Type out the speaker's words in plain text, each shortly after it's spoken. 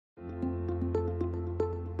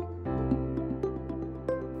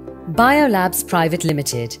Biolabs Private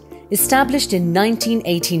Limited, established in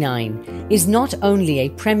 1989, is not only a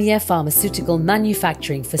premier pharmaceutical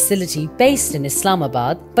manufacturing facility based in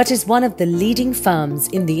Islamabad, but is one of the leading firms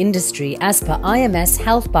in the industry as per IMS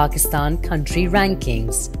Health Pakistan country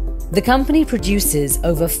rankings. The company produces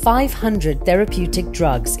over 500 therapeutic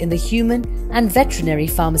drugs in the human and veterinary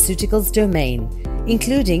pharmaceuticals domain,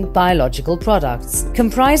 including biological products.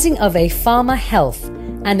 Comprising of a pharma health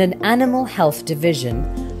and an animal health division,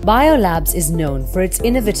 Biolabs is known for its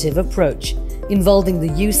innovative approach, involving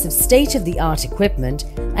the use of state-of-the-art equipment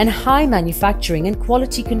and high manufacturing and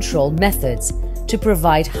quality control methods to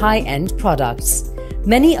provide high-end products.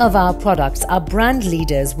 Many of our products are brand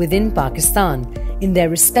leaders within Pakistan in their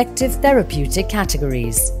respective therapeutic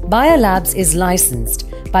categories. Biolabs is licensed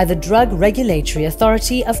by the Drug Regulatory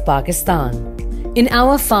Authority of Pakistan. In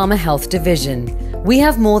our Pharma Health division, we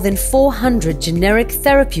have more than 400 generic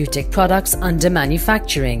therapeutic products under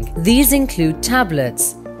manufacturing. These include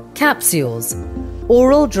tablets, capsules,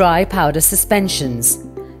 oral dry powder suspensions,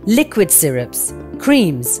 liquid syrups,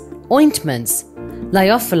 creams, ointments,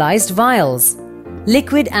 lyophilized vials,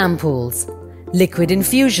 liquid ampoules, liquid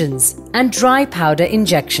infusions, and dry powder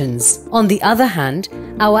injections. On the other hand,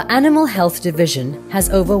 our Animal Health division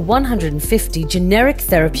has over 150 generic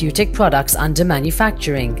therapeutic products under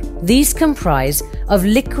manufacturing. These comprise of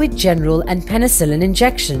liquid general and penicillin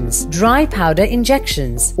injections, dry powder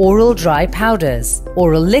injections, oral dry powders,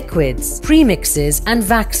 oral liquids, premixes, and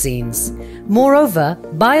vaccines. Moreover,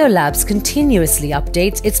 Biolabs continuously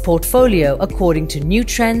updates its portfolio according to new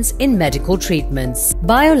trends in medical treatments.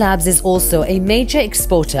 Biolabs is also a major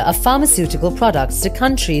exporter of pharmaceutical products to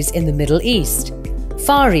countries in the Middle East,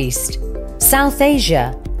 Far East, South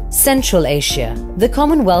Asia, Central Asia, the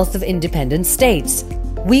Commonwealth of Independent States.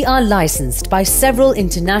 We are licensed by several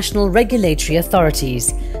international regulatory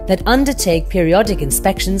authorities that undertake periodic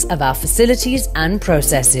inspections of our facilities and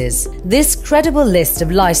processes. This credible list of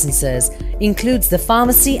licensors includes the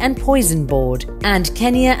Pharmacy and Poison Board and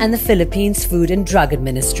Kenya and the Philippines Food and Drug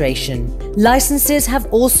Administration. Licenses have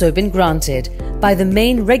also been granted by the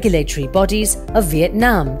main regulatory bodies of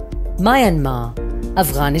Vietnam, Myanmar,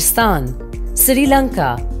 Afghanistan, Sri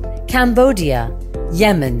Lanka, Cambodia,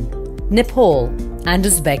 Yemen, Nepal, and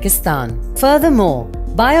Uzbekistan. Furthermore,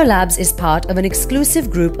 Biolabs is part of an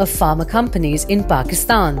exclusive group of pharma companies in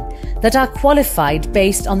Pakistan that are qualified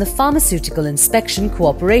based on the Pharmaceutical Inspection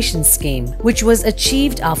Cooperation Scheme, which was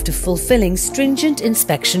achieved after fulfilling stringent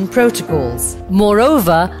inspection protocols.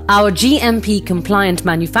 Moreover, our GMP-compliant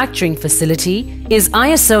manufacturing facility is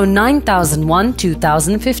ISO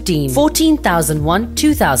 9001-2015,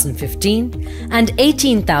 14001-2015, and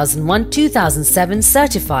 18001-2007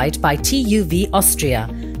 certified by TÜV Austria,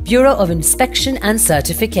 Bureau of Inspection and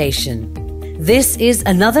Certification. This is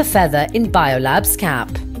another feather in Biolabs' cap.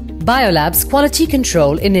 Biolabs' quality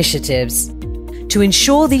control initiatives. To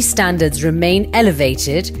ensure these standards remain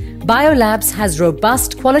elevated, Biolabs has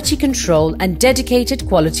robust quality control and dedicated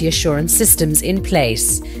quality assurance systems in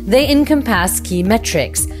place. They encompass key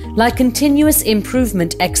metrics like continuous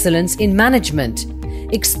improvement excellence in management,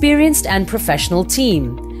 experienced and professional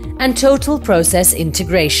team, and total process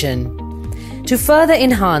integration. To further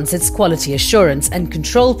enhance its quality assurance and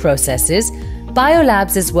control processes,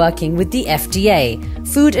 Biolabs is working with the FDA,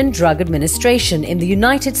 Food and Drug Administration in the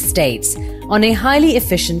United States, on a highly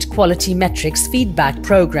efficient quality metrics feedback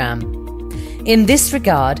program. In this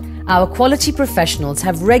regard, our quality professionals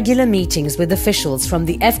have regular meetings with officials from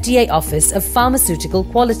the FDA Office of Pharmaceutical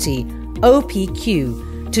Quality,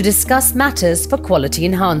 OPQ, to discuss matters for quality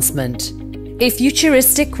enhancement. A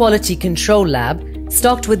futuristic quality control lab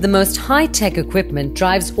stocked with the most high-tech equipment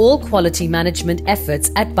drives all quality management efforts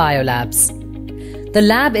at Biolabs. The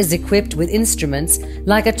lab is equipped with instruments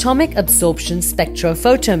like atomic absorption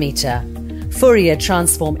spectrophotometer, Fourier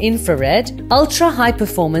transform infrared,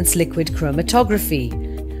 ultra-high-performance liquid chromatography,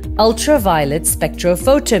 ultraviolet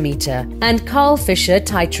spectrophotometer, and Carl Fischer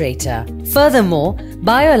titrator. Furthermore,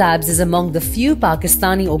 Biolabs is among the few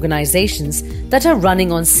Pakistani organizations that are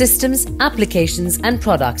running on systems, applications, and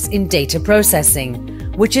products in data processing,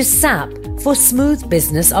 which is SAP for smooth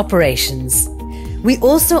business operations. We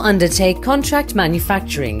also undertake contract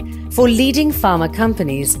manufacturing for leading pharma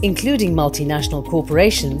companies, including multinational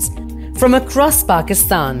corporations, from across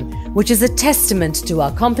Pakistan, which is a testament to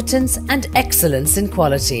our competence and excellence in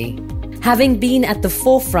quality. Having been at the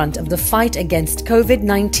forefront of the fight against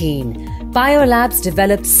COVID-19, Biolabs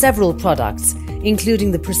developed several products,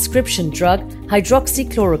 including the prescription drug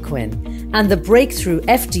hydroxychloroquine and the breakthrough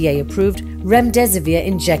FDA-approved remdesivir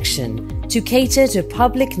injection to cater to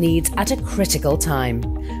public needs at a critical time.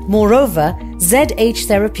 Moreover, ZH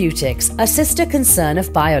Therapeutics, a sister concern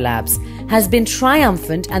of Biolabs, has been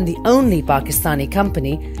triumphant and the only Pakistani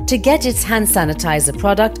company to get its hand sanitizer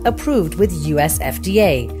product approved with US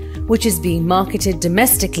FDA, which is being marketed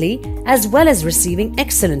domestically as well as receiving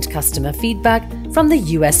excellent customer feedback from the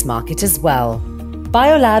US market as well.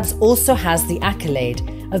 Biolabs also has the accolade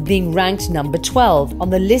of being ranked number 12 on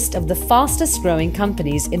the list of the fastest growing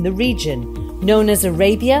companies in the region, known as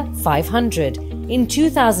Arabia 500, in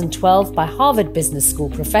 2012 by Harvard Business School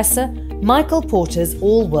professor Michael Porter's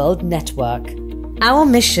All-World Network. Our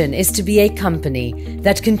mission is to be a company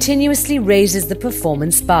that continuously raises the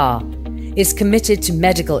performance bar, is committed to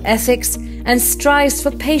medical ethics, and strives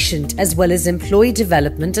for patient as well as employee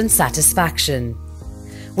development and satisfaction.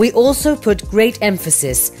 We also put great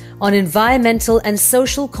emphasis on environmental and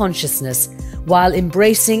social consciousness while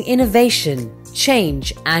embracing innovation,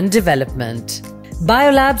 change, and development.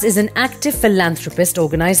 Biolabs is an active philanthropist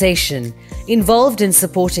organization involved in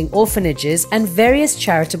supporting orphanages and various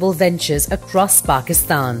charitable ventures across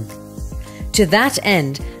Pakistan. To that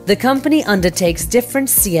end, the company undertakes different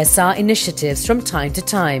CSR initiatives from time to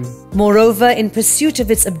time. Moreover, in pursuit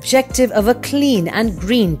of its objective of a clean and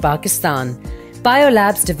green Pakistan,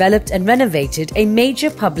 Biolabs developed and renovated a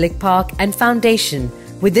major public park and foundation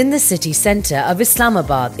within the city centre of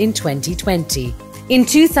Islamabad in 2020. In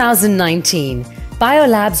 2019,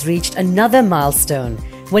 Biolabs reached another milestone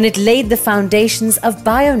when it laid the foundations of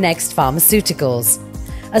BioNext Pharmaceuticals,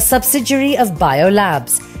 a subsidiary of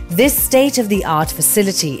Biolabs. This state-of-the-art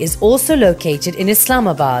facility is also located in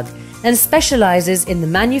Islamabad and specializes in the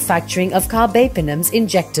manufacturing of carbapenems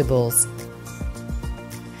injectables.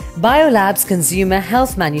 Biolabs' consumer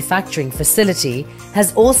health manufacturing facility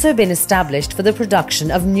has also been established for the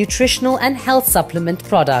production of nutritional and health supplement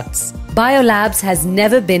products. Biolabs has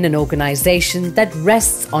never been an organization that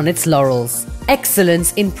rests on its laurels.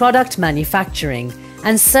 Excellence in product manufacturing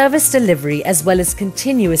and service delivery as well as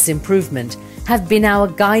continuous improvement have been our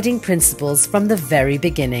guiding principles from the very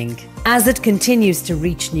beginning. As it continues to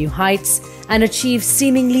reach new heights and achieve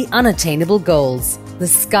seemingly unattainable goals, the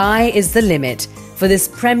sky is the limit for this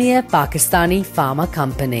premier Pakistani pharma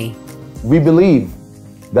company. We believe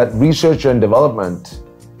that research and development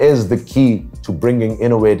is the key to bringing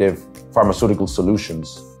innovative pharmaceutical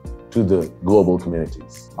solutions to the global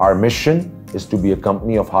communities. Our mission is to be a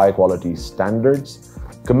company of high quality standards,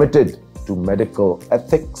 committed to medical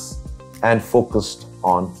ethics, and focused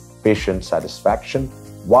on patient satisfaction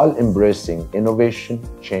while embracing innovation,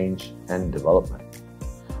 change, and development.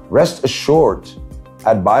 Rest assured,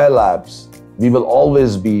 at Biolabs, we will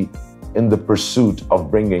always be in the pursuit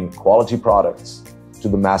of bringing quality products to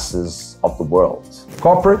the masses of the world.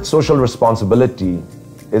 Corporate social responsibility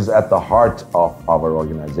is at the heart of our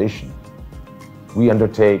organization. We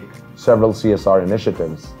undertake several CSR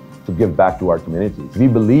initiatives to give back to our communities. We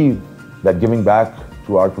believe that giving back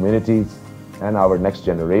to our communities and our next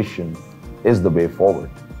generation is the way forward.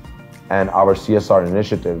 And our CSR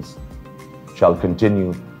initiatives shall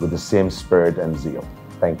continue with the same spirit and zeal.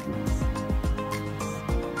 Thank you.